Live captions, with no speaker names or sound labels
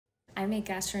I'm a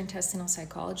gastrointestinal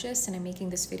psychologist, and I'm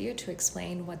making this video to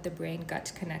explain what the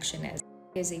brain-gut connection is.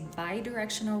 It is a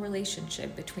bi-directional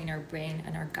relationship between our brain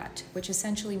and our gut, which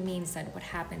essentially means that what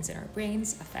happens in our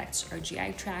brains affects our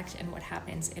GI tract, and what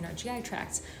happens in our GI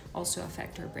tracts also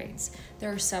affect our brains.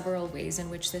 There are several ways in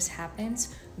which this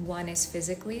happens. One is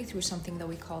physically through something that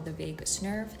we call the vagus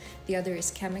nerve. The other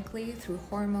is chemically through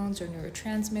hormones or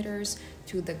neurotransmitters,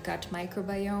 through the gut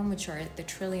microbiome, which are the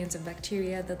trillions of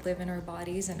bacteria that live in our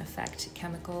bodies and affect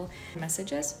chemical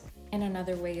messages. And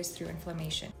another way is through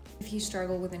inflammation. If you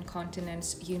struggle with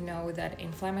incontinence, you know that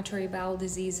inflammatory bowel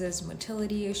diseases,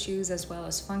 motility issues, as well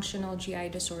as functional GI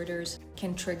disorders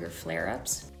can trigger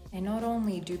flare-ups. And not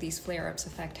only do these flare-ups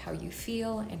affect how you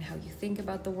feel and how you think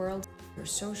about the world, your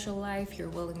social life, your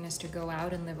willingness to go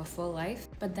out and live a full life,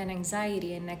 but then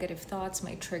anxiety and negative thoughts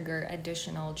might trigger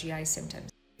additional GI symptoms.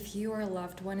 If you or a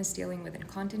loved one is dealing with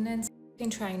incontinence, you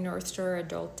can try NorthShore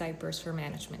adult diapers for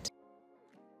management.